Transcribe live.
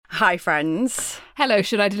Hi, friends. Hello,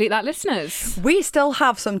 should I delete that, listeners? We still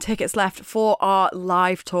have some tickets left for our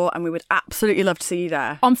live tour and we would absolutely love to see you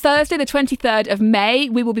there. On Thursday, the 23rd of May,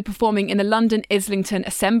 we will be performing in the London Islington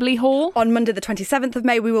Assembly Hall. On Monday, the 27th of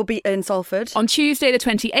May, we will be in Salford. On Tuesday, the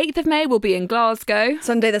 28th of May, we'll be in Glasgow.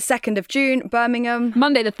 Sunday, the 2nd of June, Birmingham.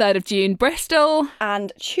 Monday, the 3rd of June, Bristol.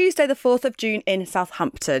 And Tuesday, the 4th of June in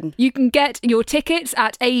Southampton. You can get your tickets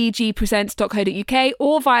at aegpresents.co.uk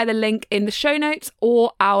or via the link in the show notes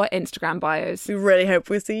or our Instagram bios. We really hope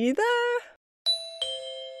we'll see you there.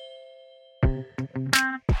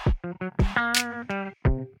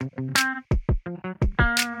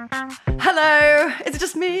 Hello, is it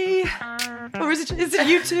just me? Or is it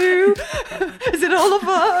you two? Is it all of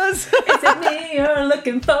us? Is it me you're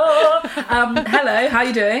looking for? Hello, how are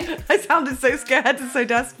you doing? I sounded so scared and so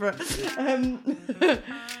desperate.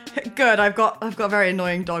 Good, I've got a very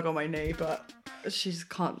annoying dog on my knee, but she just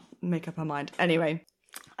can't make up her mind. Anyway,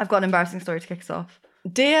 I've got an embarrassing story to kick us off.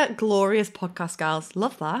 Dear glorious podcast gals,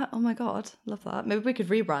 love that. Oh my god, love that. Maybe we could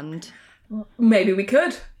rebrand. Maybe we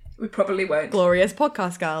could. We probably won't. Glorious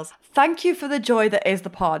podcast gals. Thank you for the joy that is the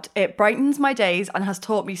pod. It brightens my days and has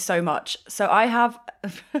taught me so much. So I have,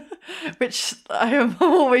 which I am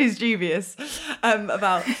always dubious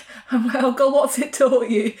about. Oh God, what's it taught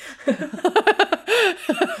you?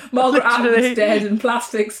 Margaret Atwood's dead and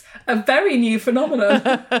plastic's a very new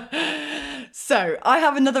phenomenon. So, I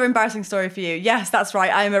have another embarrassing story for you. Yes, that's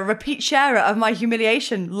right. I am a repeat sharer of my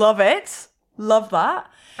humiliation. Love it. Love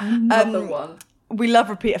that. Another one. We love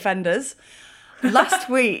repeat offenders. Last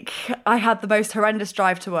week, I had the most horrendous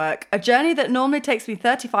drive to work. A journey that normally takes me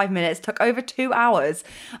 35 minutes took over 2 hours.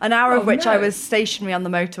 An hour of which I was stationary on the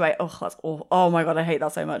motorway. Oh, that's awful. Oh my God, I hate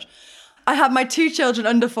that so much. I had my 2 children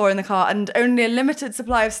under 4 in the car and only a limited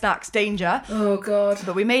supply of snacks, danger. Oh, God.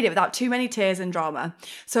 But we made it without too many tears and drama.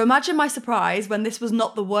 So imagine my surprise when this was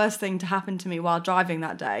not the worst thing to happen to me while driving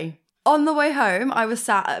that day. On the way home, I was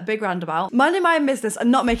sat at a big roundabout, minding my own business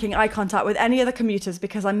and not making eye contact with any other commuters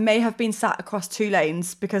because I may have been sat across 2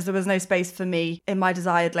 lanes because there was no space for me in my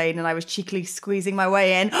desired lane and I was cheekily squeezing my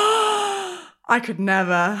way in. I could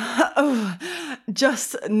never. Oh,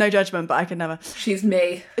 just no judgment, but I could never. She's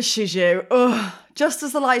me. She's you. Oh, just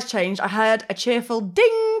as the lights changed, I heard a cheerful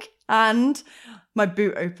ding and my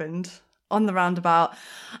boot opened on the roundabout.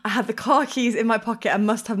 I had the car keys in my pocket and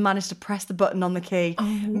must have managed to press the button on the key. Oh,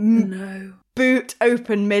 no. Boot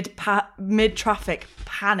open mid-traffic.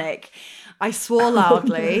 Panic. I swore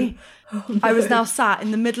loudly. Oh, no. I was now sat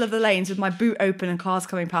in the middle of the lanes with my boot open and cars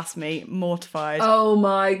coming past me, mortified. Oh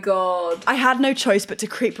my God. I had no choice but to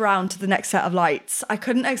creep around to the next set of lights. I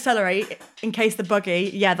couldn't accelerate in case the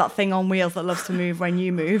buggy, that thing on wheels that loves to move when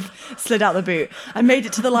you move, slid out the boot. I made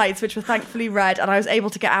it to the lights, which were thankfully red, and I was able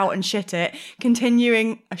to get out and shut it,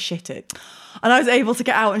 continuing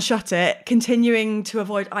to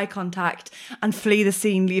avoid eye contact and flee the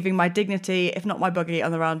scene, leaving my dignity, if not my buggy,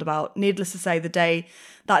 on the roundabout. Needless to say,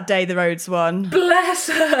 that day the roads won. Bless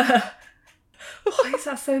her. Why is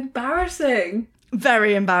that so embarrassing?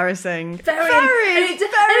 Very embarrassing. Very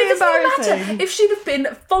embarrassing. Matter if she'd have been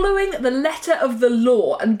following the letter of the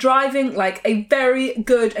law and driving like a very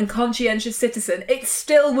good and conscientious citizen, it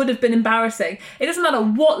still would have been embarrassing. It doesn't matter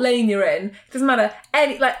what lane you're in. It doesn't matter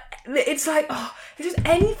it's just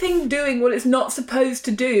anything doing what it's not supposed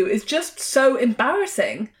to do is just so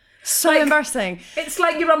embarrassing. So embarrassing. It's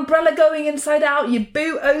like your umbrella going inside out, your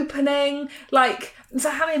boot opening, it's like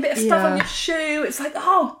having a bit of stuff on your shoe. It's like,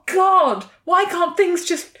 oh God, why can't things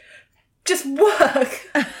just work?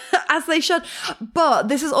 As they should. But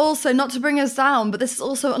this is also, not to bring us down, but this has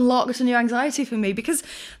also unlocked a new anxiety for me because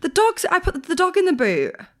I put the dog in the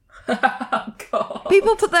boot. Oh, God.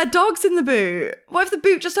 People put their dogs in the boot. What if the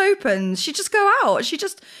boot just opens? She'd just go out. She'd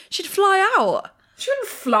fly out. She wouldn't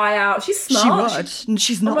fly out. She's smart. She would.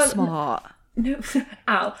 She's not smart. No,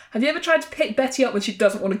 Al, have you ever tried to pick Betty up when she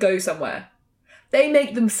doesn't want to go somewhere? They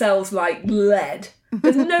make themselves like lead.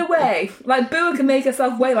 There's no way. Like, Bua can make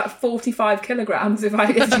herself weigh like 45 kilograms if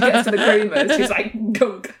she gets to the groomers. She's like,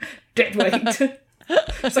 gunk, dead weight.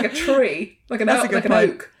 She's like a tree, like an oak.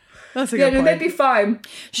 That's a good point. They'd be fine.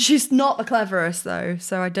 She's not the cleverest though,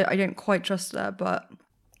 so I don't quite trust her. But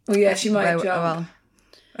well, yeah, she might jump. Well,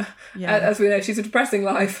 yeah. As we know, she's a depressing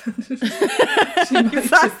life. She might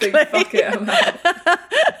just think, fuck it, I'm out.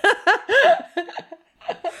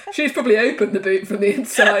 She's probably opened the boot from the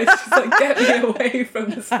inside. She's like, get me away from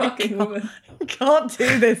this fucking woman. I can't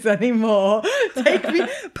do this anymore.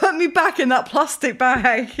 Put me back in that plastic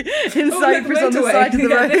bag in Cyprus on the side of the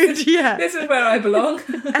road. This is where I belong.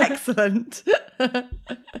 Excellent.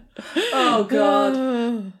 Oh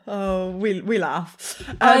God. Oh, we laugh.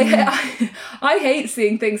 I hate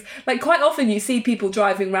seeing things like quite often you see people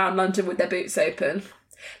driving around London with their boots open.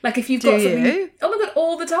 Like if you've got something, you? oh my God,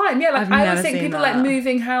 all the time. Yeah, like I've I never always think seen people that. like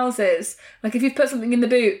moving houses. Like if you've put something in the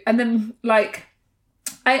boot and then like,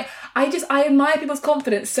 I admire people's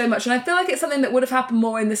confidence so much, and I feel like it's something that would have happened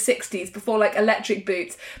more in the 60s before like electric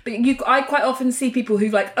boots. But I quite often see people who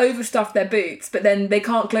like overstuff their boots, but then they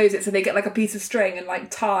can't close it, so they get like a piece of string and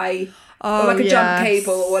like tie or like a jump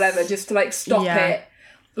cable or whatever just to like stop it.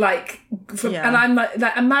 Like, and I'm like,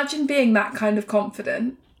 imagine being that kind of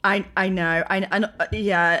confident. I know. I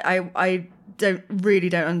don't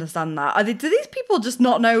understand that. Do these people just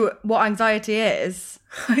not know what anxiety is?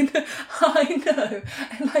 I know.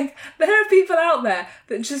 And like, there are people out there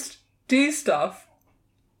that just do stuff.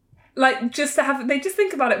 Like, just to have, they just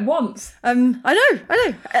think about it once. I know.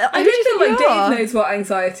 I really feel like Dave knows what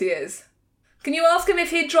anxiety is. Can you ask him if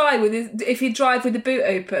he'd drive with the boot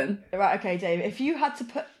open? Right, okay, Dave. If you had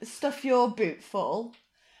to stuff your boot full,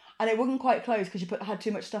 and it wouldn't quite close because you had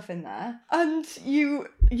too much stuff in there, and you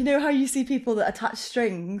know how you see people that attach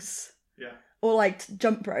strings, or like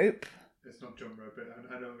jump rope. It's not jump rope, but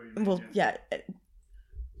I know what you mean. Well,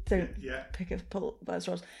 don't pick up pull by the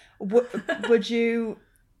straws. Would you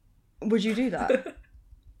do that?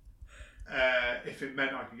 If it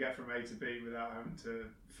meant I could get from A to B without having to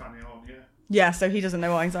fan it on, Yeah, so he doesn't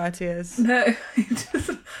know what anxiety is. No, he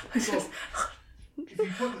doesn't. If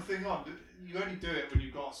you put the thing on, you only do it when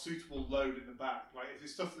you've got a suitable load in the back. Like if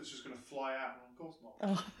it's stuff that's just going to fly out, well, of course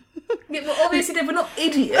not. Yeah, well, obviously, we're not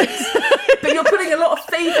idiots, but you're putting a lot of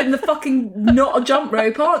faith in the fucking not a jump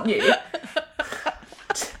rope, aren't you?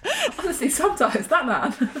 Honestly, sometimes that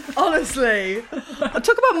man. Honestly,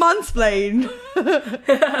 talk about mansplain.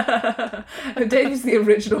 Dave is the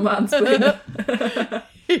original mansplainer.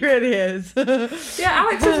 He really is. Yeah,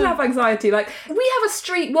 Alex doesn't have anxiety. Like, we have a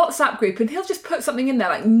street WhatsApp group, and he'll just put something in there,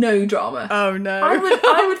 like no drama. Oh no! I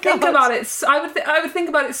would think about it. I would think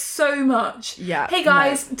about it so much. Yeah. Hey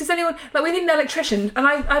guys, does anyone like? We need an electrician, and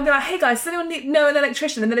I'd be like, hey guys, does anyone know an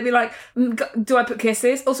electrician? And then they'd be like, do I put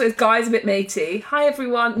kisses? Also, is guys a bit matey? Hi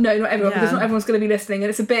everyone. No, not everyone, because not everyone's going to be listening, and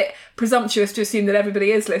it's a bit presumptuous to assume that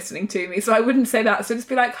everybody is listening to me. So I wouldn't say that. So just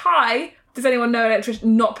be like, hi. Does anyone know an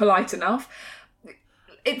electrician? Not polite enough.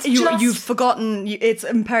 You've forgotten. It's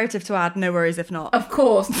imperative to add no worries if not. Of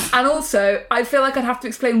course. And also, I feel like I'd have to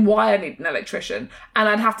explain why I need an electrician. And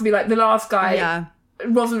I'd have to be like, the last guy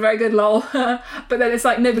wasn't very good, lol. But then it's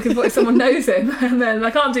like, no, because what if someone knows him? And then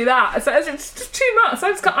I can't do that. So it's just too much.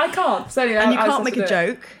 So I can't. So anyway, and you can't make a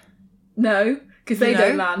joke. No, because they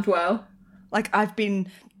don't land well. Like I've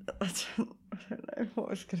been... I don't know what I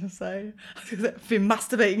was going to say. I've been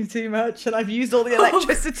masturbating too much and I've used all the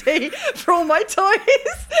electricity for all my toys.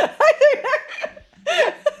 I don't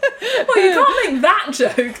know. Well, you can't make that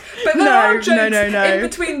joke. But there are jokes in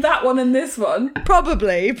between that one and this one.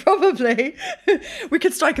 Probably. We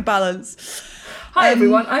could strike a balance. Hi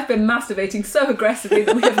everyone, I've been masturbating so aggressively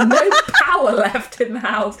that we have no power left in the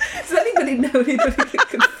house. Does anybody know anybody that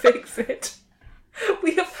can fix it?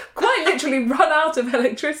 We have quite literally run out of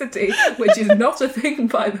electricity, which is not a thing,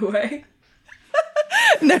 by the way.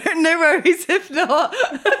 No worries if not.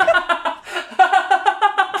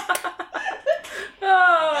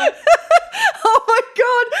 Oh my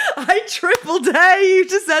god, I triple dare you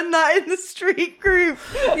to send that in the street group.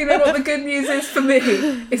 You know what the good news is for me?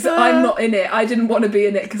 Is that I'm not in it. I didn't want to be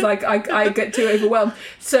in it because I get too overwhelmed.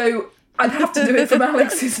 So I'd have to do it from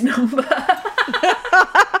Alex's number.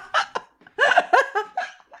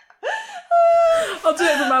 I'll do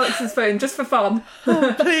it from Alex's phone, just for fun.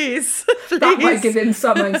 Oh, please. That might give him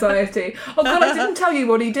some anxiety. Oh God, I didn't tell you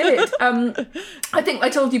what he did. I think I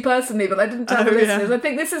told you personally, but I didn't tell the listeners. I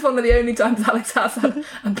think this is one of the only times Alex has had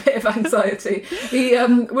a bit of anxiety.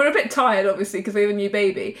 We're a bit tired, obviously, because we have a new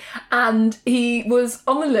baby. And he was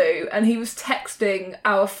on the loo and he was texting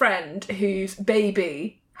our friend whose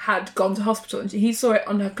baby had gone to hospital. And he saw it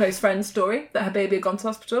on her close friend's story that her baby had gone to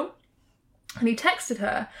hospital. And he texted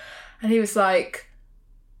her and he was like,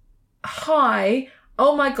 hi,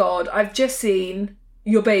 oh my God, I've just seen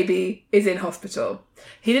your baby is in hospital.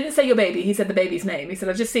 He didn't say your baby, he said the baby's name. He said,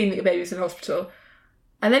 I've just seen that your baby's in hospital.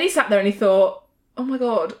 And then he sat there and he thought, oh my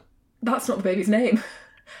God, that's not the baby's name.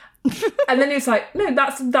 And then he was like, no,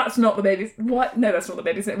 that's not the baby's, what? No, that's not the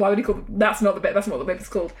baby's name. Why would he call, that's not what the baby's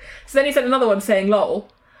called. So then he sent another one saying lol.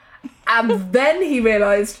 And then he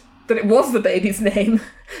realised that it was the baby's name.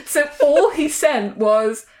 So all he sent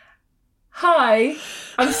was, hi,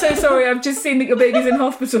 I'm so sorry, I've just seen that your baby's in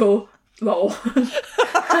hospital. lol.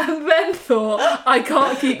 And then thought, I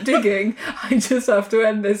can't keep digging, I just have to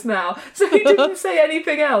end this now. So he didn't say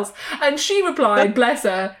anything else. And she replied, bless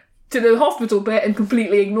her, to the hospital bit and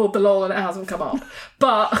completely ignored the lol, and it hasn't come up.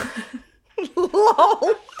 But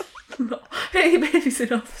Lol. hey, baby's in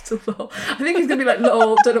hospital, lol. I think he's gonna be like,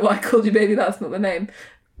 lol, don't know why I called you baby, that's not the name.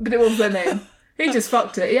 But it was their name. He just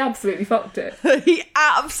fucked it. He absolutely fucked it. He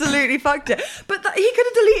absolutely fucked it. But he could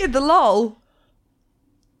have deleted the lol.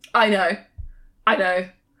 I know.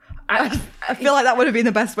 I feel like that would have been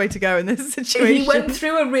the best way to go in this situation. He went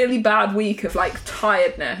through a really bad week of like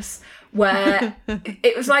tiredness where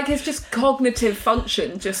it was like his just cognitive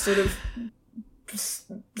function just sort of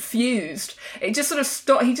fused. It just sort of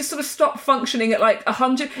stopped. He just sort of stopped functioning at like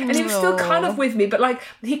 100, and he was still kind of with me, but like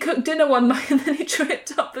he cooked dinner one night and then he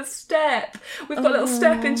tripped up the step. We've got a little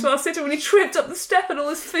step into our sitting room and he tripped up the step and all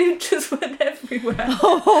his food just went everywhere.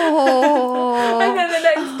 And then the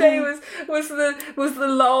next day was the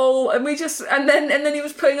lull, and we just and then he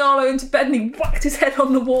was putting Arlo into bed and he whacked his head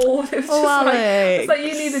on the wall. It was just like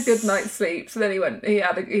you need a good night's sleep. So then we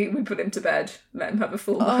put him to bed, let him have a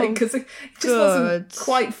full night because it just wasn't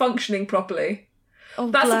quite functioning properly.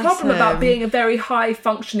 That's the problem about being a very high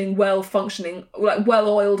functioning, like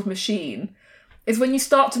well-oiled machine, is when you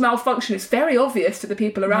start to malfunction, it's very obvious to the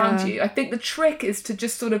people around you. I think the trick is to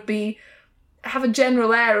just sort of have a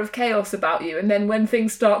general air of chaos about you, and then when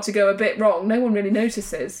things start to go a bit wrong, no one really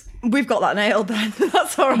notices. We've got that nailed then.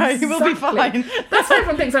 That's all right. Exactly. We'll be fine. That's why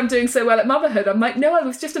everyone thinks I'm doing so well at motherhood. I'm like, no, I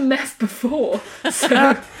was just a mess before.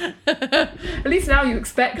 So at least now you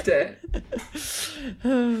expect it.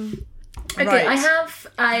 Okay, Right.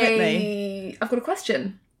 I've got a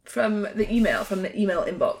question from the email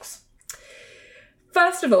inbox.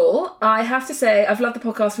 First of all, I have to say I've loved the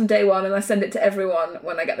podcast from day one and I send it to everyone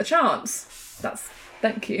when I get the chance.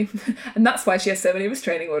 Thank you. And that's why she has so many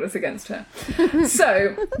restraining orders against her.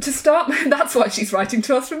 So, to start, that's why she's writing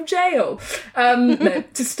to us from jail. No,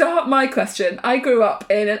 to start my question, I grew up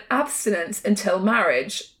in an abstinence until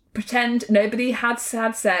marriage, pretend nobody had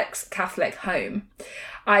sex, Catholic home.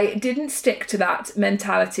 I didn't stick to that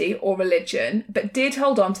mentality or religion, but did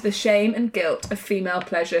hold on to the shame and guilt of female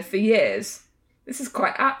pleasure for years. This is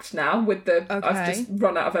quite apt now with I've just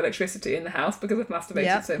run out of electricity in the house because I've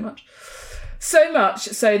masturbated so much. So much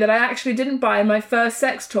so that I actually didn't buy my first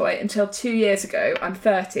sex toy until 2 years ago. I'm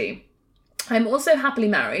 30. I'm also happily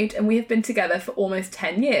married and we have been together for almost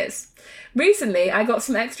 10 years. Recently, I got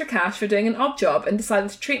some extra cash for doing an odd job and decided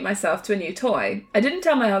to treat myself to a new toy. I didn't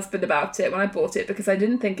tell my husband about it when I bought it because I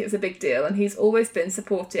didn't think it was a big deal, and he's always been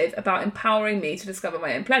supportive about empowering me to discover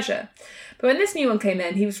my own pleasure. But when this new one came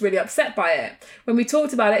in, he was really upset by it. When we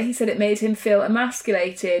talked about it, he said it made him feel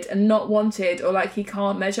emasculated and not wanted, or like he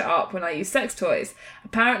can't measure up when I use sex toys.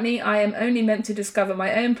 Apparently, I am only meant to discover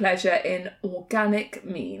my own pleasure in organic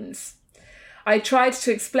means. I tried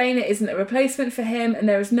to explain it isn't a replacement for him and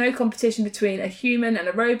there is no competition between a human and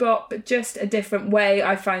a robot, but just a different way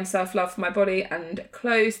I find self-love for my body and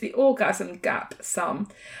close the orgasm gap some.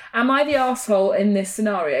 Am I the arsehole in this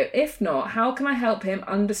scenario? If not, how can I help him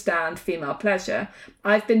understand female pleasure?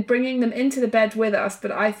 I've been bringing them into the bed with us,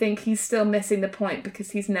 but I think he's still missing the point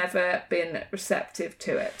because he's never been receptive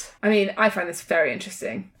to it. I mean, I find this very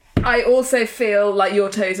interesting. I also feel like your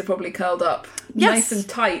toes are probably curled up nice and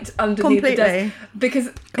tight underneath the desk.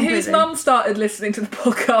 Because whose mum started listening to the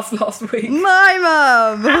podcast last week? My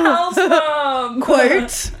mum! Al's mum!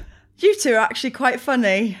 Quote, you two are actually quite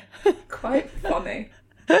funny. Quite funny.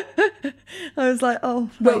 I was like,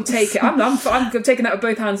 oh, we'll take it. I'm taking that with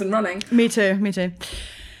both hands and running. Me too.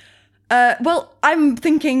 Well, I'm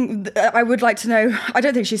thinking, I would like to know, I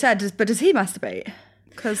don't think she said, but does he masturbate?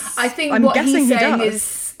 Because I think I'm what guessing he's saying he does.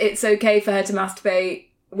 is it's okay for her to masturbate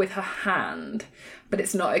with her hand, but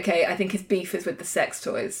it's not okay. I think his beef is with the sex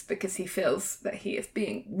toys because he feels that he is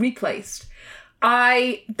being replaced.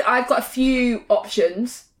 I've got a few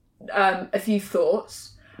options, a few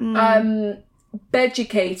thoughts.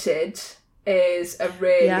 Beducated is a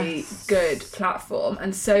really good platform,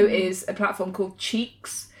 and so is a platform called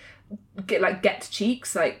Cheeks. Get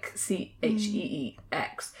Cheeks, like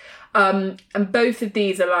CHEEX. And both of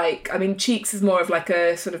these are like, I mean, Cheeks is more of like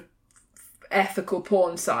a sort of ethical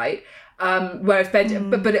porn site, whereas but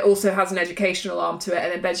it also has an educational arm to it,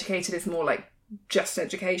 and then Beducated is more like just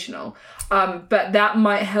educational. But that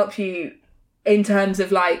might help you in terms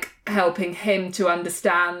of like helping him to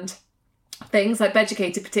understand things. Like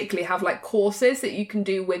Beducated particularly have like courses that you can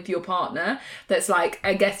do with your partner that's like,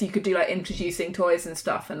 I guess you could do like introducing toys and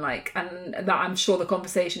stuff, and that I'm sure the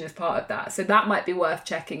conversation is part of that, so that might be worth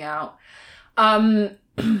checking out. But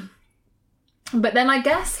then I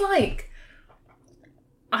guess like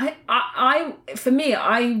For me,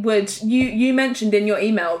 I would, you mentioned in your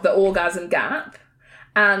email the orgasm gap.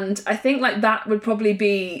 And I think like that would probably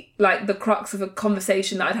be like the crux of a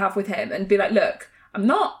conversation that I'd have with him and be like, look, I'm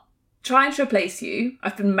not trying to replace you.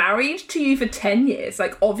 I've been married to you for 10 years.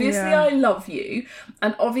 Like, obviously I love you.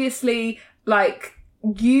 And obviously, like,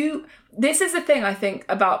 this is the thing I think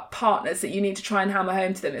about partners that you need to try and hammer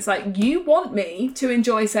home to them. It's like, you want me to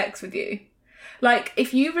enjoy sex with you. Like,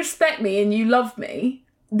 if you respect me and you love me,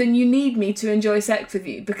 then you need me to enjoy sex with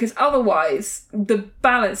you, because otherwise the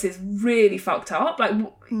balance is really fucked up. Like,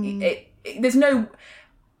 there's no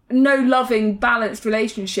loving, balanced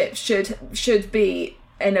relationship should be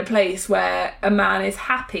in a place where a man is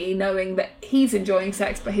happy knowing that he's enjoying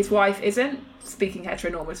sex but his wife isn't, speaking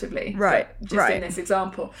heteronormatively, right? In this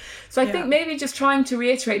example. So I think maybe just trying to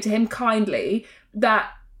reiterate to him kindly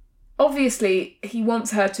that obviously he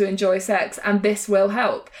wants her to enjoy sex and this will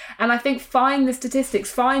help. And I think find the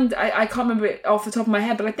statistics, I can't remember it off the top of my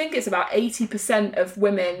head, but I think it's about 80% of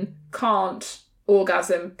women can't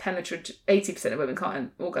orgasm 80% of women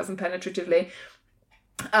can't orgasm penetratively.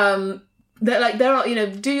 There are,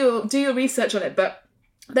 do your research on it, but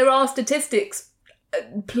there are statistics,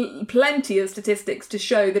 plenty of statistics to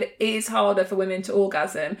show that it is harder for women to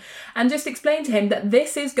orgasm, and just explain to him that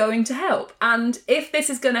this is going to help, and if this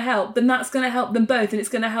is going to help, then that's going to help them both, and it's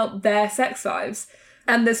going to help their sex lives.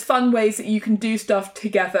 And there's fun ways that you can do stuff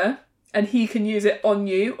together, and he can use it on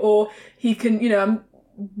you, or he can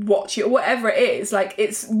watch you, or whatever it is. Like,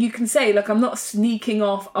 you can say, look, I'm not sneaking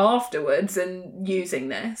off afterwards and using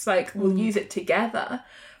this, like, we'll use it together,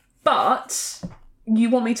 but you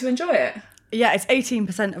want me to enjoy it. Yeah, it's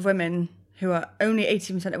 18% of women only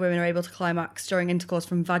 18% of women are able to climax during intercourse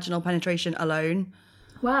from vaginal penetration alone.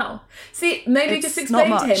 Wow. See, maybe just explain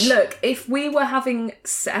to him, look, if we were having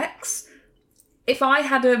sex, if I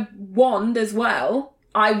had a wand as well,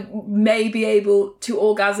 I may be able to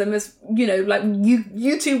orgasm as, like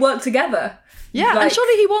you two work together. Yeah, like, and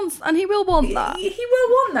surely he will want that. He will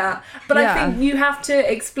want that. But I think you have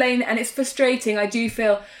to explain, and it's frustrating. I do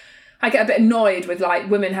feel I get a bit annoyed with like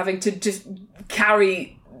women having to just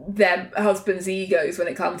carry their husband's egos when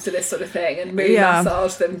it comes to this sort of thing and really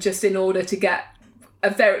massage them just in order to get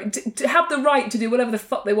to have the right to do whatever the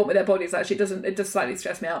fuck they want with their bodies. Actually, it does slightly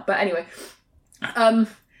stress me out. But anyway,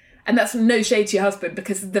 and that's no shade to your husband,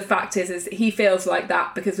 because the fact is he feels like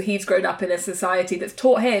that because he's grown up in a society that's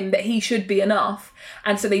taught him that he should be enough,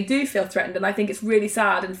 and so they do feel threatened. And I think it's really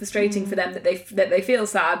sad and frustrating for them that they feel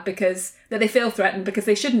sad because that they feel threatened because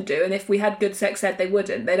they shouldn't do. And if we had good sex ed, they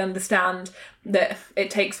wouldn't. They'd understand that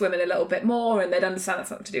it takes women a little bit more, and they'd understand that's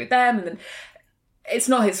something to do with them. And then it's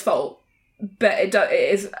not his fault, but it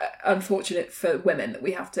is unfortunate for women that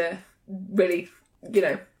we have to really,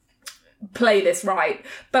 play this right.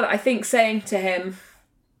 But I think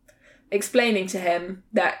explaining to him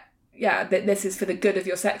that that this is for the good of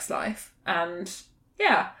your sex life, and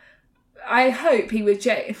I hope he would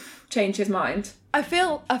change his mind. I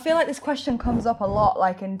feel like this question comes up a lot,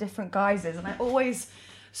 like in different guises, and I always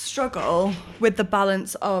struggle with the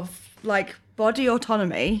balance of like body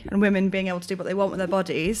autonomy and women being able to do what they want with their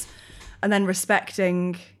bodies, and then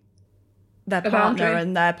respecting their partner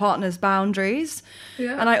and their partner's boundaries.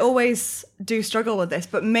 Yeah. And I always do struggle with this,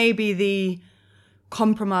 but maybe the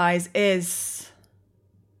compromise is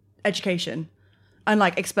education and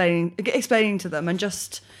like explaining to them, and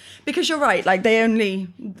just because you're right, like they only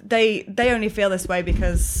feel this way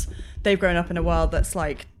because they've grown up in a world that's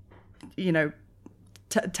like,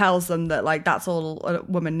 tells them that like that's all a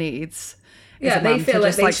woman needs. Yeah, they feel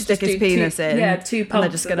like they should stick his penis in. Yeah, 2 pumps. And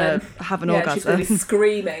they're just gonna have an orgasm. She's really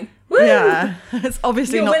screaming. Woo! Yeah, it's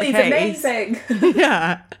obviously not the case. Amazing.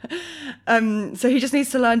 Yeah. So he just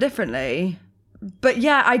needs to learn differently. But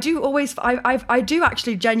yeah, I do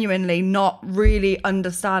actually genuinely not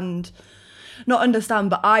understand,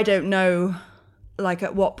 but I don't know like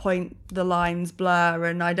at what point the lines blur,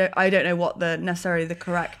 and I don't know what necessarily the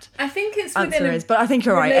correct I think it's answer is, but I think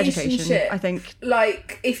you're right. Education. I think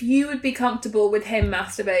like if you would be comfortable with him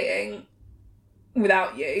masturbating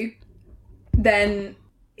without you, then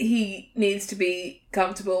he needs to be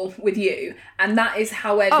comfortable with you, and that is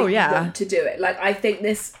however you want to do it. Like I think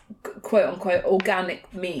this quote unquote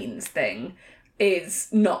organic means thing is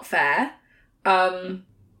not fair.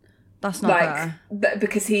 That's not fair.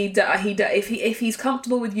 Because if he's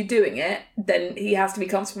comfortable with you doing it, then he has to be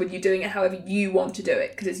comfortable with you doing it however you want to do it,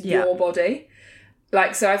 because it's your body.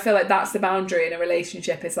 Like, so I feel like that's the boundary in a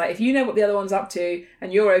relationship. It's like, if you know what the other one's up to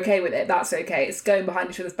and you're okay with it, that's okay. It's going behind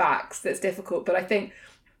each other's backs that's difficult. But I think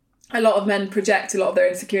a lot of men project a lot of their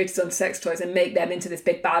insecurities onto sex toys and make them into this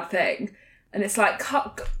big bad thing. And it's like,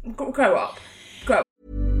 grow up.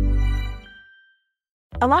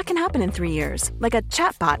 A lot can happen in 3 years, like a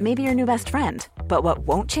chatbot may be your new best friend. But what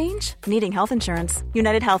won't change? Needing health insurance.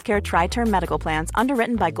 United Healthcare Tri-Term Medical Plans,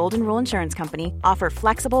 underwritten by Golden Rule Insurance Company, offer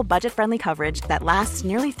flexible, budget-friendly coverage that lasts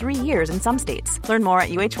nearly 3 years in some states. Learn more at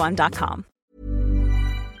uh1.com.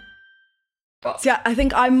 See, I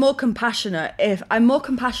think I'm more compassionate if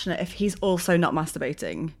he's also not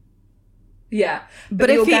masturbating. Yeah.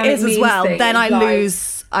 But if he is as well, then I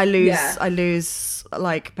lose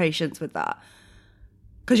like patience with that.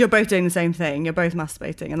 Because you're both doing the same thing. You're both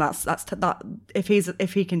masturbating, and that's that.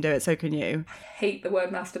 If he can do it, so can you. I hate the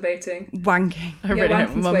word masturbating. Wanking. I really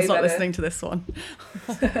hope Mum's not listening to this one.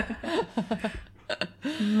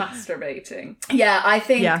 Masturbating. Yeah, I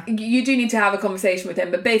think you do need to have a conversation with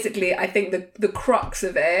him. But basically, I think the crux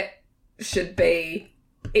of it should be,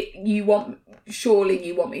 surely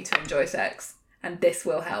you want me to enjoy sex, and this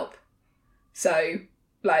will help. So,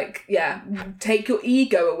 like, yeah, take your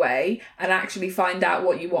ego away and actually find out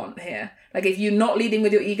what you want here. Like, if you're not leading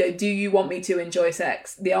with your ego, do you want me to enjoy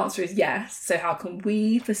sex? The answer is yes. So how can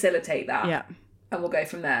we facilitate that? Yeah. And we'll go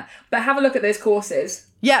from there. But have a look at those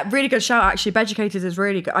courses. Yeah, really good shout actually. Beducated is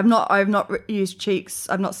really good. I've not used Cheeks.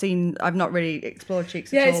 I've not really explored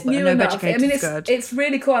Cheeks at all. It's new but enough. I mean, good. It's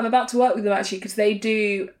really cool. I'm about to work with them actually because they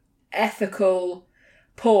do ethical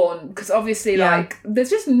porn. Because obviously, like,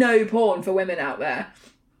 there's just no porn for women out there.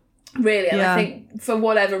 Really, and I think for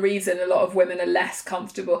whatever reason, a lot of women are less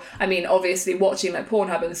comfortable. I mean, obviously, watching like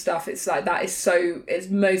Pornhub and stuff, it's like it's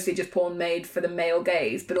mostly just porn made for the male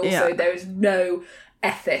gaze, but also there is no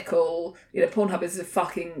ethical. Pornhub is a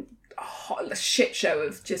fucking shit show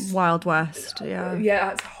of just Wild West.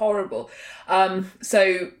 Yeah, it's horrible.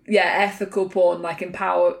 So yeah, ethical porn, like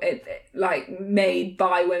like made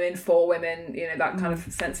by women for women, that kind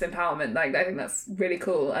of sense of empowerment. Like, I think that's really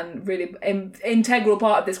cool and really integral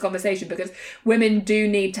part of this conversation, because women do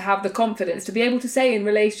need to have the confidence to be able to say in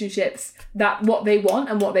relationships that what they want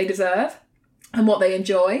and what they deserve and what they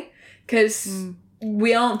enjoy, because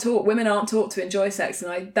women aren't taught to enjoy sex,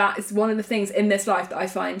 and that is one of the things in this life that I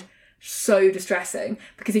find so distressing,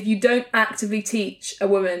 because if you don't actively teach a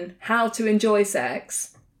woman how to enjoy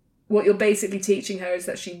sex, what you're basically teaching her is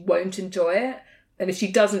that she won't enjoy it, and if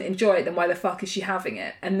she doesn't enjoy it, then why the fuck is she having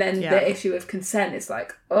it? And then the issue of consent is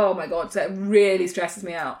like, oh my god, so it really stresses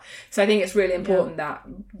me out. So I think it's really important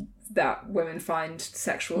that women find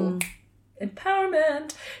sexual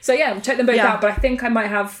empowerment. So yeah, check them both out, but I think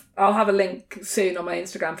I'll have a link soon on my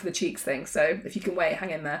Instagram for the Cheeks thing, so if you can wait, hang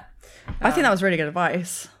in there. I think that was really good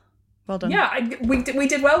advice. Well done. Yeah, we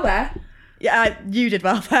did well there. Yeah, you did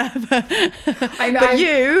well there. I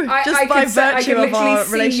know. But by virtue of our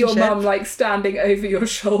relationship, I see your mum like standing over your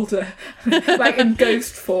shoulder, like in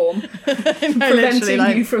ghost form,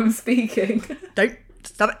 preventing you from speaking. Don't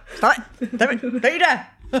stop it! Don't you dare!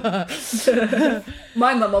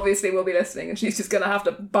 My mum obviously will be listening, and she's just gonna have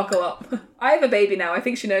to buckle up. I have a baby now. I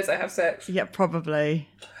think she knows I have sex. Yeah, probably.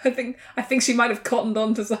 I think she might have cottoned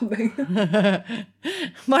on to something.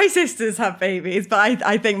 My sisters have babies, but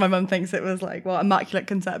I think my mum thinks it was like, immaculate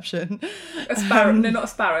conception. A sparrow? No, not a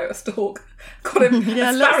sparrow. A stork. God,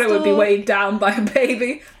 a sparrow would be weighed down by a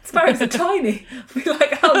baby. Sparrows are tiny. I'd be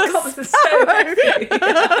like, oh god, this is so heavy.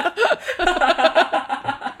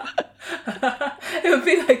 It would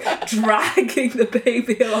be like dragging the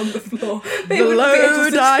baby along the floor. The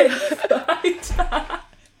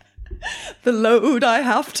load I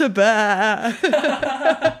have to bear.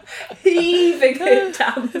 Heaving it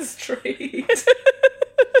down the street.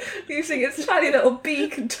 Using its tiny little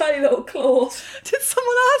beak and tiny little claws. Did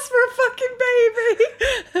someone ask for a fucking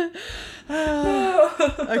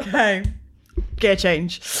baby? Okay. Gear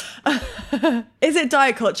change. Is it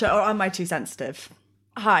diet culture or am I too sensitive?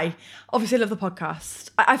 Hi. Obviously, love the podcast.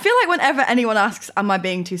 I feel like whenever anyone asks, am I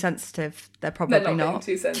being too sensitive, they're probably not. They're being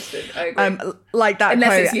too sensitive. I agree. Like that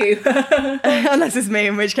Unless quote, it's you. Unless it's me,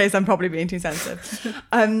 in which case I'm probably being too sensitive.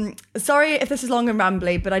 Sorry if this is long and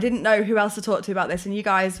rambly, but I didn't know who else to talk to about this, and you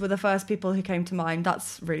guys were the first people who came to mind.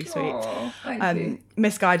 That's really sweet. Aww, thank you.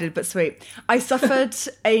 Misguided, but sweet. I suffered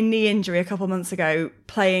a knee injury a couple months ago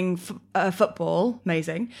playing football.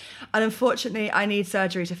 Amazing. And unfortunately, I need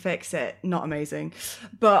surgery to fix it. Not amazing.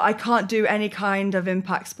 But I can't do any kind of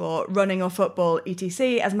impact sport, running or football,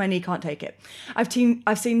 etc., as my knee can't take it. I've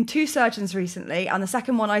seen 2 surgeons recently, and the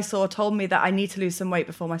second one I saw told me that I need to lose some weight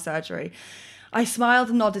before my surgery. I smiled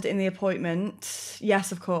and nodded in the appointment.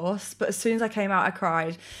 Yes, of course. But as soon as I came out, I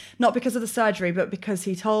cried. Not because of the surgery, but because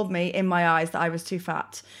he told me in my eyes that I was too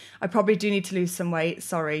fat. I probably do need to lose some weight.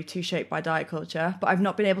 Sorry, too shaped by diet culture. But I've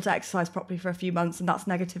not been able to exercise properly for a few months, and that's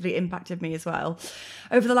negatively impacted me as well.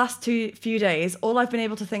 Over the last few days, all I've been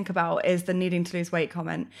able to think about is the needing to lose weight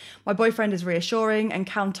comment. My boyfriend is reassuring and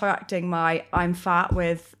counteracting my I'm fat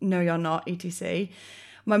with no, you're not, etc.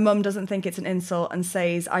 My mum doesn't think it's an insult and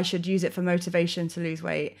says I should use it for motivation to lose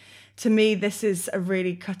weight. To me, this is a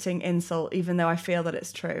really cutting insult, even though I feel that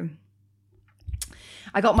it's true.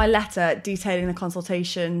 I got my letter detailing the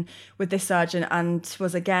consultation with this surgeon and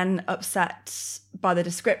was again upset by the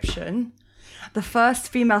description. The first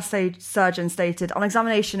female surgeon stated, on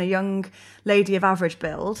examination, a young lady of average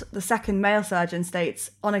build. The second male surgeon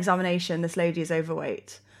states, on examination, this lady is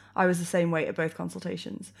overweight. I was the same weight at both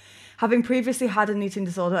consultations. Having previously had an eating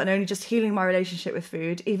disorder and only just healing my relationship with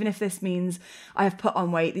food, even if this means I have put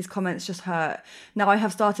on weight, these comments just hurt. Now I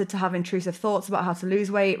have started to have intrusive thoughts about how to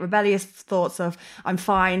lose weight, rebellious thoughts of I'm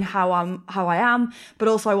fine, how I am, but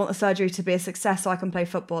also I want the surgery to be a success so I can play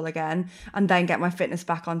football again and then get my fitness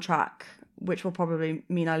back on track, which will probably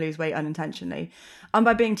mean I lose weight unintentionally. And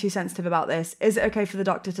by being too sensitive about this, is it okay for the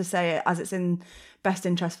doctor to say it as it's in best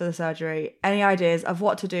interest for the surgery? Any ideas of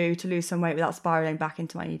what to do to lose some weight without spiralling back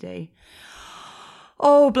into my ED?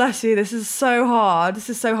 Oh, bless you. This is so hard. This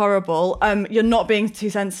is so horrible. You're not being too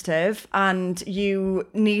sensitive and you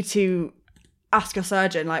need to ask your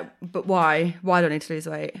surgeon, like, but why? Why do I need to lose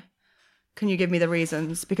weight? Can you give me the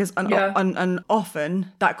reasons? Because and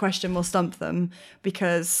often that question will stump them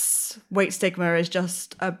because weight stigma is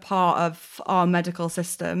just a part of our medical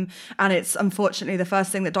system. And it's unfortunately the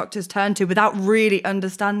first thing that doctors turn to without really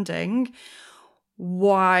understanding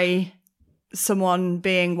why someone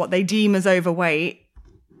being what they deem as overweight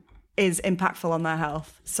is impactful on their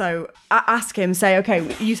health. So ask him, say,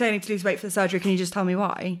 okay, you say I need to lose weight for the surgery. Can you just tell me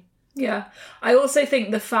why? Yeah. I also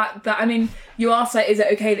think the fact that, I mean, you asked, like, is it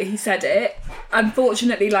okay that he said it?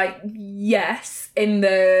 Unfortunately, like, yes, in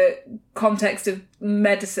the context of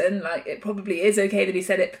medicine, like, it probably is okay that he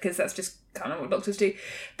said it because that's just kind of what doctors do.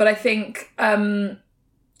 But I think,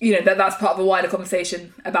 you know, that's part of a wider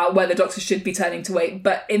conversation about whether doctors should be turning to weight.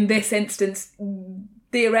 But in this instance,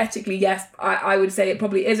 theoretically, yes, I would say it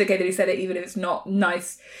probably is okay that he said it, even if it's not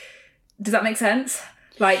nice. Does that make sense?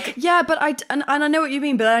 Like, yeah, but I know what you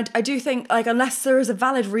mean, but I do think, like, unless there is a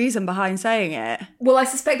valid reason behind saying it. Well, I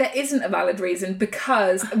suspect there isn't a valid reason,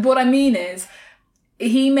 because what I mean is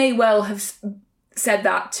he may well have said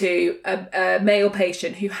that to a male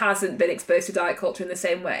patient who hasn't been exposed to diet culture in the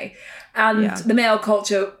same way. And the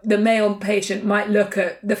male patient might look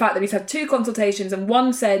at the fact that he's had 2 consultations and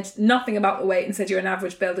one said nothing about the weight and said you're an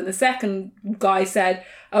average build, and the second guy said,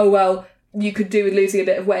 oh, well, you could do with losing a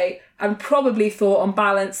bit of weight, and probably thought on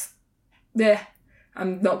balance,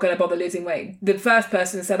 I'm not going to bother losing weight. The first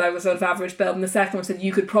person said I was sort of average build, and the second one said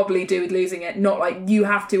you could probably do with losing it, not like you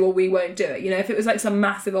have to or we won't do it. You know, if it was like some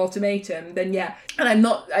massive ultimatum, then yeah. And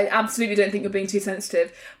I absolutely don't think you're being too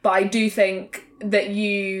sensitive, but I do think that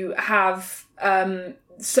you have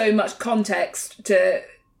so much context to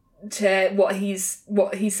what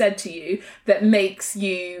he said to you that makes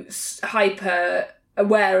you hyper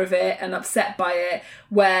aware of it and upset by it,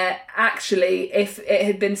 where actually if it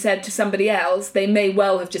had been said to somebody else, they may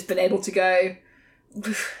well have just been able to go,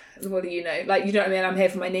 what do you know? Like, you know what I mean? I'm here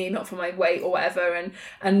for my knee, not for my weight or whatever,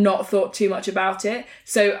 and not thought too much about it.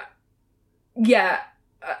 So yeah,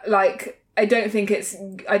 like, I don't think it's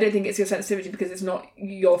your sensitivity, because it's not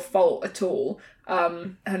your fault at all.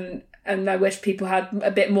 And I wish people had a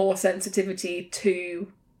bit more sensitivity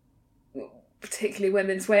to particularly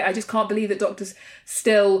women's weight. I just can't believe that doctors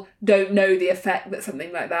still don't know the effect that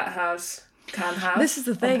something like that can have. This is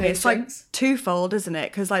the thing, it's like twofold, isn't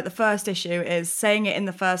it? Because like the first issue is saying it in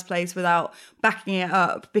the first place without backing it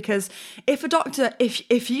up. Because if a doctor,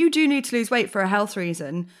 if you do need to lose weight for a health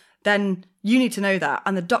reason, then you need to know that,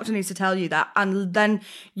 and the doctor needs to tell you that, and then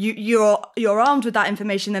you're armed with that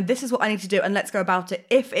information. Then this is what I need to do, and let's go about it.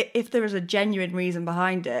 If there is a genuine reason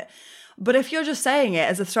behind it. But if you're just saying it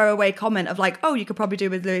as a throwaway comment of like, oh, you could probably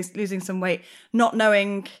do with losing some weight, not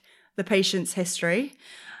knowing the patient's history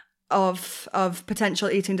of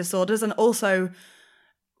potential eating disorders, and also,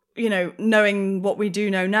 you know, knowing what we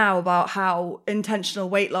do know now about how intentional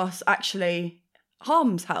weight loss actually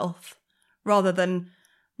harms health rather than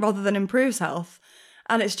improves health.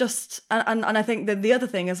 And it's just, and I think that the other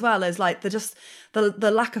thing as well is like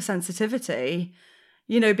the lack of sensitivity,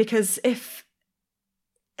 you know, because if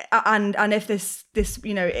and if this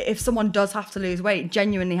if someone does have to lose weight,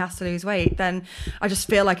 genuinely has to lose weight, then I just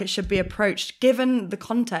feel like it should be approached given the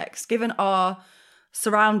context, given our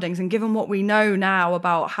surroundings, and given what we know now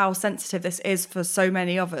about how sensitive this is for so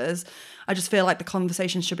many of us. I just feel like the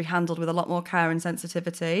conversation should be handled with a lot more care and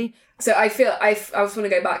sensitivity. So I just want to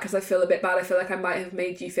go back because I feel a bit bad. I feel like I might have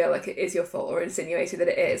made you feel like it is your fault or insinuated that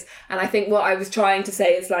it is. And I think what I was trying to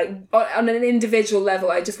say is like, on an individual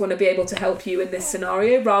level, I just want to be able to help you in this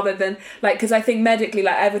scenario rather than like, because I think medically,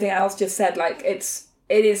 like everything else just said, like it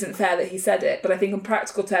isn't fair that he said it, but I think in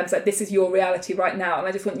practical terms, like this is your reality right now, and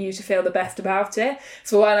I just want you to feel the best about it.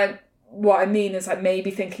 So what I mean is like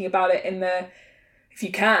maybe thinking about it if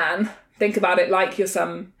you can, think about it like you're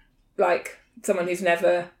someone who's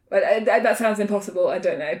never. That sounds impossible, I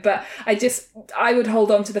don't know. But I would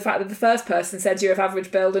hold on to the fact that the first person said you're of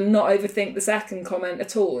average build and not overthink the second comment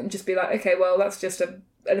at all and just be like, okay, well, that's just an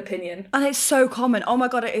opinion. And it's so common. Oh my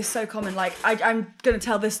God, it is so common. Like, I'm going to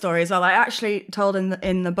tell this story as well. I actually told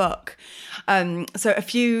in the book. So a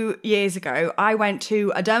few years ago, I went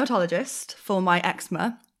to a dermatologist for my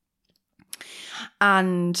eczema.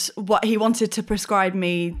 And what he wanted to prescribe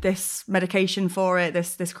me this medication for it,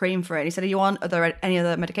 this cream for it. He said, "Are you on any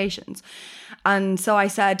other medications?" And so I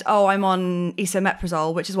said, "Oh, I'm on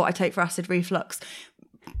esomeprazole, which is what I take for acid reflux."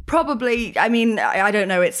 Probably, I mean, I don't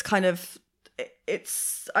know. It's kind of,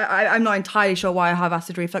 I'm not entirely sure why I have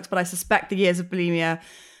acid reflux, but I suspect the years of bulimia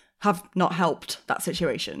have not helped that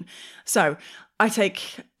situation. So I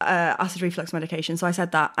take acid reflux medication. So I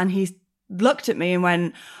said that, and he looked at me and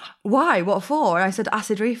went, "Why? What for?" And I said,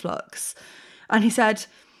 "Acid reflux." And he said,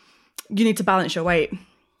 "You need to balance your weight.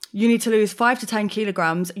 You need to lose 5 to 10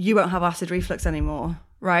 kilograms. You won't have acid reflux anymore."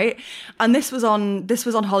 Right? And this was on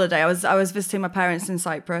holiday. I was visiting my parents in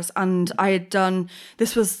Cyprus, and I had done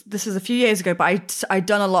this was a few years ago, but I'd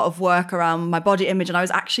done a lot of work around my body image, and I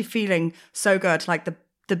was actually feeling so good, like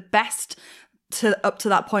the best up to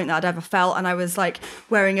that point that I'd ever felt. And I was like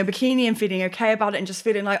wearing a bikini and feeling okay about it, and just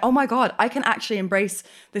feeling like, oh my God, I can actually embrace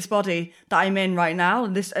this body that I'm in right now.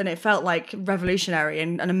 And it felt like revolutionary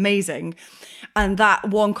and amazing. And that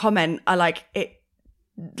one comment,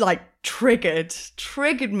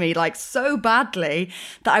 triggered me like so badly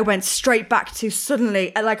that I went straight back to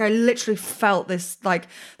suddenly, like I literally felt this, like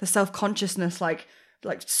the self-consciousness, like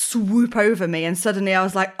swoop over me, and suddenly I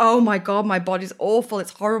was like, oh my God, my body's awful,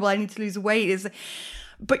 it's horrible, I need to lose weight.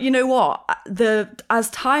 But you know what, as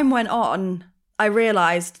time went on, I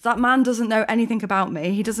realized that man doesn't know anything about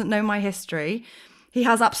me. He doesn't know my history. He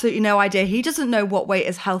has absolutely no idea. He doesn't know what weight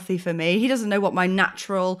is healthy for me. He doesn't know what my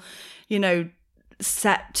natural,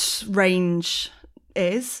 set range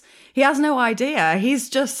is. He has no idea. He's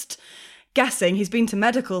just guessing. He's been to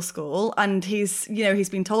medical school, and he's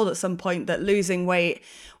been told at some point that losing weight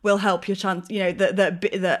will help your chance,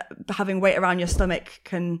 that having weight around your stomach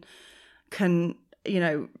can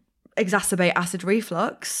exacerbate acid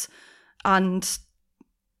reflux. And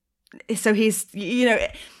so he's,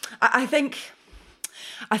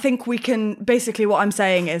 I think we can, basically what I'm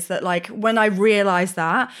saying is that, like, when I realized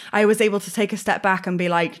that, I was able to take a step back and be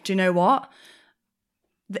like, do you know what?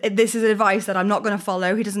 This is advice that I'm not going to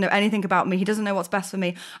follow. He doesn't know anything about me. He doesn't know what's best for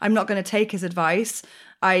me. I'm not going to take his advice.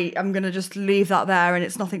 I'm going to just leave that there, and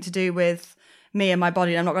it's nothing to do with me and my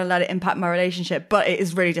body, and I'm not going to let it impact my relationship. But it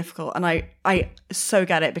is really difficult, and I so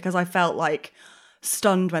get it, because I felt like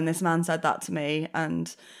stunned when this man said that to me.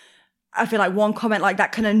 And I feel like one comment like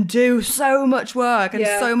that can undo so much work and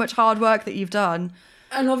so much hard work that you've done.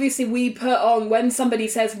 And obviously we put on, when somebody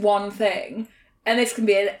says one thing, and this can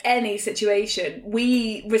be in any situation,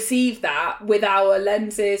 we receive that with our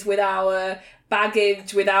lenses, with our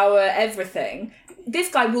baggage, with our everything. This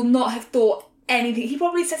guy will not have thought anything. He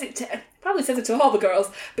probably says it to all the girls,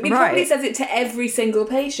 but he probably says it to every single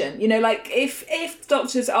patient. Like if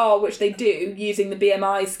doctors are, which they do, using the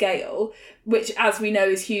BMI scale, which as we know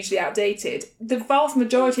is hugely outdated, the vast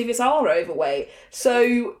majority of us are overweight.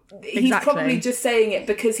 So he's probably just saying it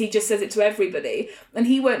because he just says it to everybody, and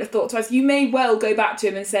he won't have thought twice. You may well go back to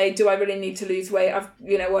him and say, do I really need to lose weight?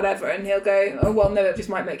 Whatever. And he'll go, oh, well, no, it just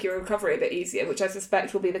might make your recovery a bit easier, which I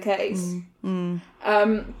suspect will be the case.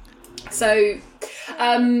 So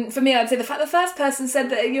for me, I'd say the fact the first person said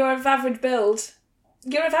that you're of average build.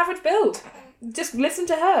 You're of average build. Just listen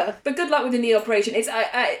to her. But good luck with the knee operation.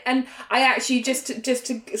 I actually just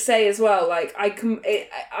to say as well, like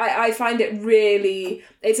I find it really,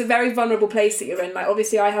 it's a very vulnerable place that you're in. Like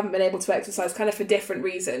obviously I haven't been able to exercise kind of for different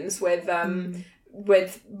reasons with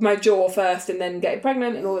my jaw first and then getting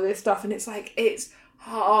pregnant and all of this stuff, and it's like it's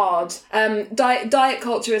hard. Diet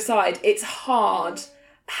culture aside, it's hard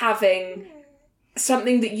having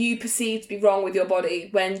something that you perceive to be wrong with your body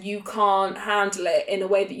when you can't handle it in a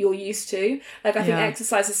way that you're used to. Like, I think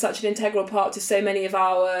exercise is such an integral part to so many of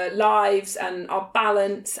our lives and our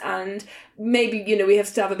balance, and maybe, you know, we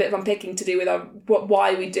have to have a bit of unpicking to do with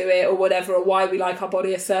why we do it or whatever, or why we like our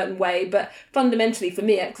body a certain way. But fundamentally, for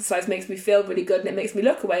me, exercise makes me feel really good and it makes me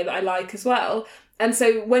look a way that I like as well. And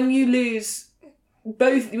so when you lose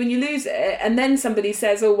it and then somebody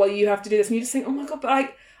says, oh, well, you have to do this, and you just think, oh my God,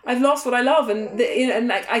 but I've lost what I love, and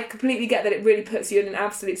like, I completely get that it really puts you in an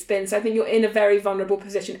absolute spin. So I think you're in a very vulnerable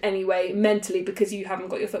position anyway, mentally, because you haven't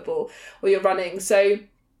got your football or your running. So,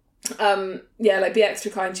 like, be extra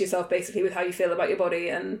kind to yourself, basically, with how you feel about your body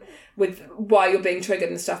and with why you're being triggered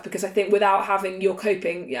and stuff. Because I think without having your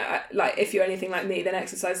coping, like, if you're anything like me, then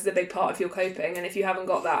exercise is a big part of your coping. And if you haven't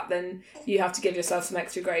got that, then you have to give yourself some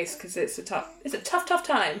extra grace, because it's a tough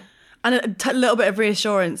time. And a little bit of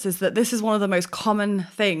reassurance is that this is one of the most common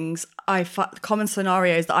things common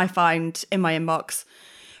scenarios that I find in my inbox.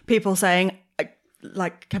 People saying,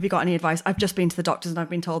 like, have you got any advice? I've just been to the doctors and I've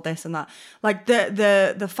been told this and that. Like,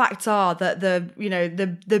 the facts are that the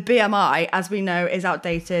BMI, as we know, is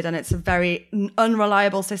outdated, and it's a very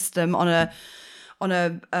unreliable system on a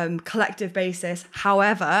collective basis.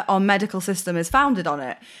 However, our medical system is founded on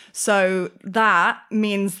it. So that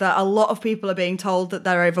means that a lot of people are being told that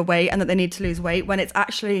they're overweight and that they need to lose weight, when it's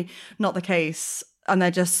actually not the case. And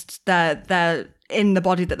they're in the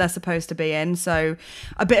body that they're supposed to be in. So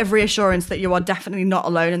a bit of reassurance that you are definitely not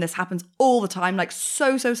alone, and this happens all the time, like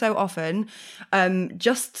so often.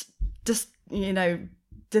 Just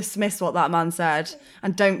dismiss what that man said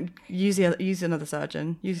and don't use another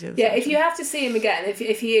surgeon. Surgeon. If you have to see him again,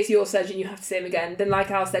 if he is your surgeon, you have to see him again, then,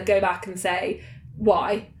 like Al said, go back and say,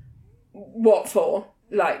 why? What for?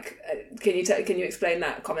 Like, can you explain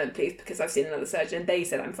that comment, please? Because I've seen another surgeon and they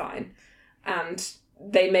said I'm fine. And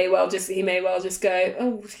he may well just go,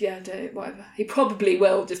 oh yeah, whatever. He probably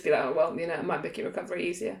will just be like, oh well, it might make your recovery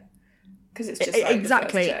easier. Because it's just like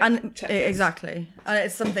exactly, and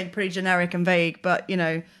it's something pretty generic and vague, but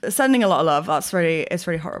sending a lot of love. It's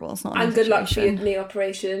really horrible. It's not. And good luck for your knee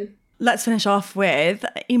operation. Let's finish off with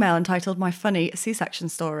an email entitled "My Funny C-Section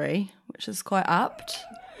Story," which is quite apt.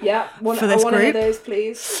 Yeah, I want to hear those,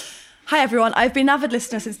 please. Hi everyone, I've been an avid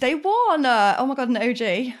listener since day one. Oh my God, an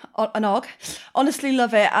OG, an OG. Honestly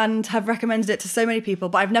love it and have recommended it to so many people,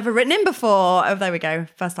 but I've never written in before. Oh, there we go,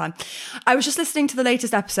 first time. I was just listening to the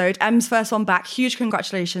latest episode, Em's first one back. Huge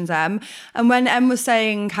congratulations, Em. And when Em was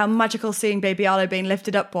saying how magical seeing baby Arlo being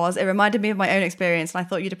lifted up was, it reminded me of my own experience, and I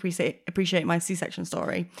thought you'd appreciate my C-section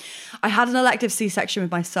story. I had an elective C-section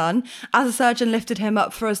with my son. As a surgeon lifted him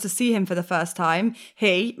up for us to see him for the first time,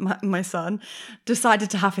 he, my son, decided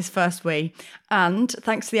to have his first wee, and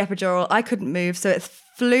thanks to the epidural I couldn't move, so it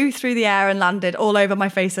flew through the air and landed all over my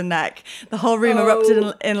face and neck. The whole room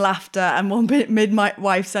erupted in laughter, and one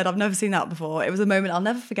midwife said, I've never seen that before. It was a moment I'll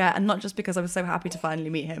never forget, and not just because I was so happy to finally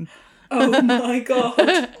meet him. Oh my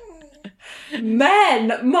God. Men,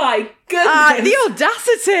 my goodness. The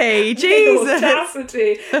audacity. Jesus. The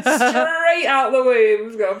audacity. Straight out the womb.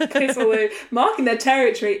 It's got a piss all over. Marking their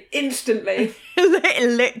territory instantly.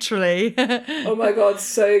 Literally. Oh my God,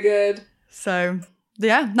 so good. So,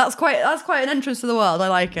 yeah, that's quite an entrance to the world. I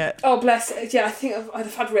like it. Oh, bless it. Yeah, I think I'd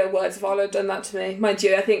have had real words if Arlo had done that to me. Mind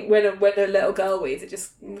you, I think when a little girl weeds,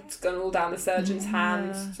 it's gone all down the surgeon's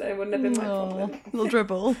hands, so it wouldn't have been my problem. Little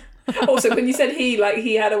dribble. Also, when you said he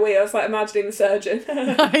had a wee, I was like imagining the surgeon.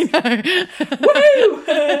 I know.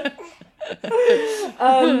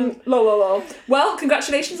 Woo! Lol. Well,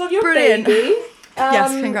 congratulations on your Brilliant. baby.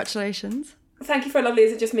 Yes, congratulations. Thank you for a lovely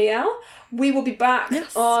Is It Just Me, Al? We will be back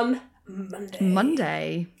on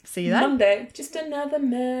Monday. See you then. Monday. Just another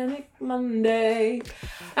manic Monday.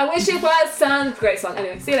 I wish it was sun. Great song.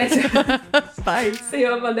 Anyway, see you later. Bye. See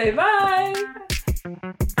you on Monday. Bye.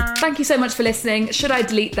 Thank you so much for listening. Should I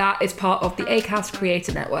Delete That is part of the Acast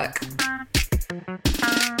Creator Network.